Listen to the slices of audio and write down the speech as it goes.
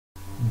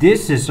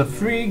This is a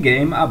free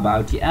game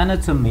about the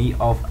anatomy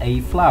of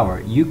a flower.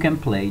 You can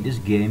play this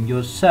game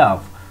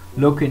yourself.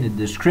 Look in the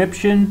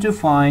description to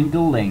find the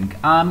link.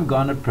 I'm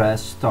gonna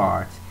press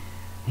start.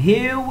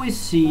 Here we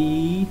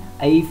see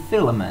a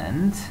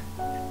filament,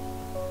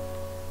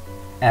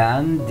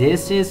 and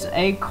this is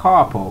a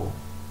carpel.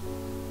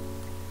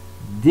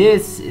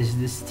 This is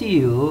the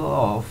steel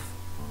of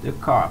the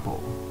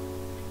carpel.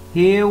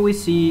 Here we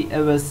see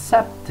a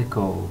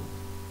receptacle,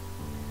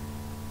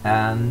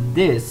 and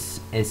this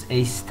is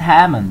a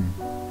stamen.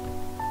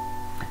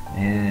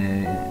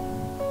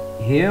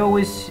 Here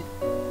we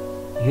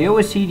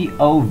see the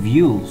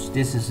ovules.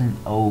 This is an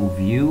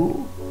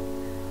ovule,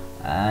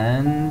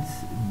 and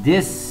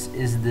this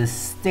is the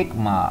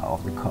stigma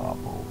of the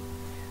carpel.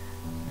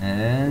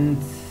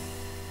 And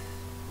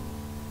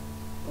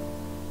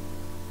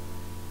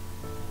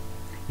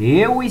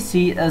here we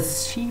see a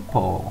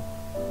sepal.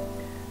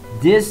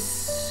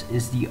 This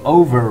is the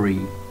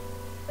ovary,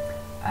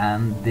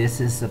 and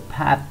this is a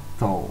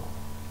petal,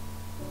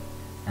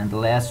 and the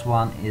last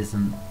one is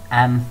an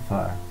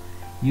anther.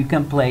 You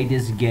can play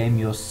this game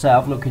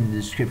yourself. Look in the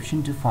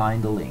description to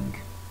find the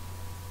link.